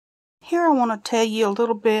Here I want to tell you a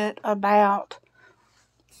little bit about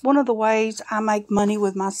one of the ways I make money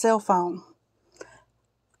with my cell phone.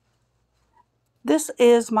 This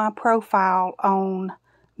is my profile on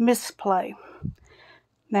Misplay.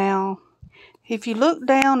 Now, if you look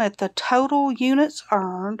down at the total units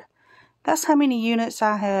earned, that's how many units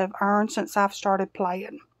I have earned since I've started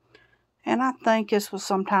playing. And I think this was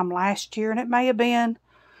sometime last year, and it may have been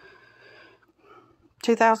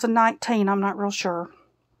 2019, I'm not real sure.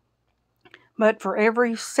 But for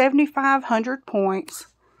every 7,500 points,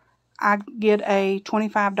 I get a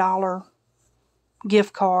 $25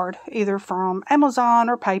 gift card, either from Amazon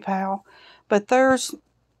or PayPal. But there's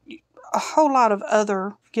a whole lot of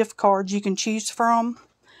other gift cards you can choose from.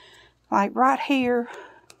 Like right here,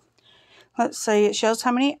 let's see, it shows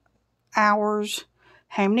how many hours,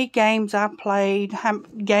 how many games I've played,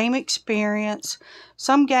 game experience.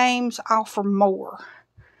 Some games offer more,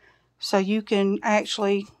 so you can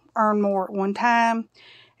actually earn more at one time.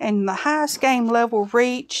 And the highest game level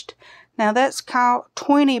reached, now that's called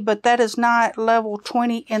 20, but that is not level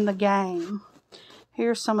 20 in the game.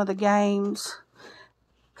 Here's some of the games.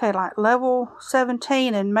 Okay, like level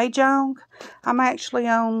 17 in Mahjong, I'm actually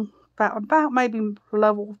on about maybe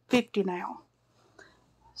level 50 now.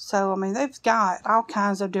 So, I mean, they've got all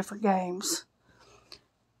kinds of different games.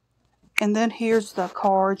 And then here's the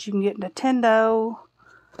cards. You can get Nintendo,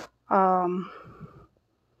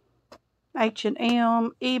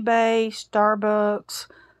 H&M, eBay, Starbucks,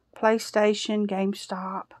 PlayStation,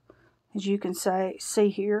 GameStop, as you can see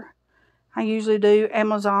here. I usually do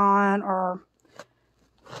Amazon or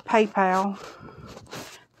PayPal.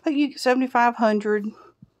 But you get 7,500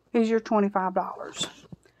 is your $25.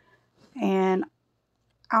 And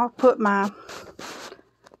I'll put my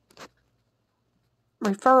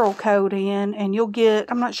referral code in, and you'll get,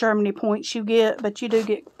 I'm not sure how many points you get, but you do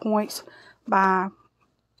get points by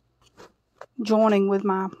joining with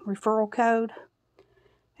my referral code.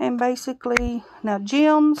 And basically, now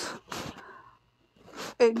gems,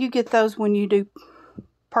 you get those when you do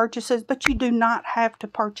purchases, but you do not have to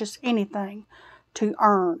purchase anything to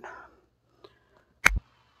earn.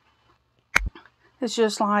 It's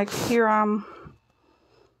just like here I'm,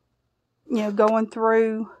 going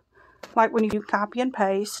through, like when you do copy and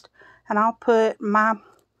paste, and I'll put my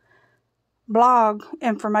blog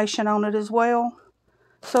information on it as well.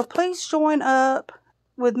 So please join up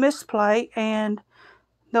with Misplay, and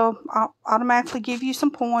they'll automatically give you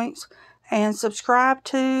some points. And subscribe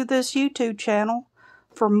to this YouTube channel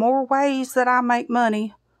for more ways that I make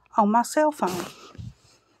money on my cell phone.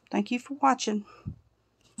 Thank you for watching.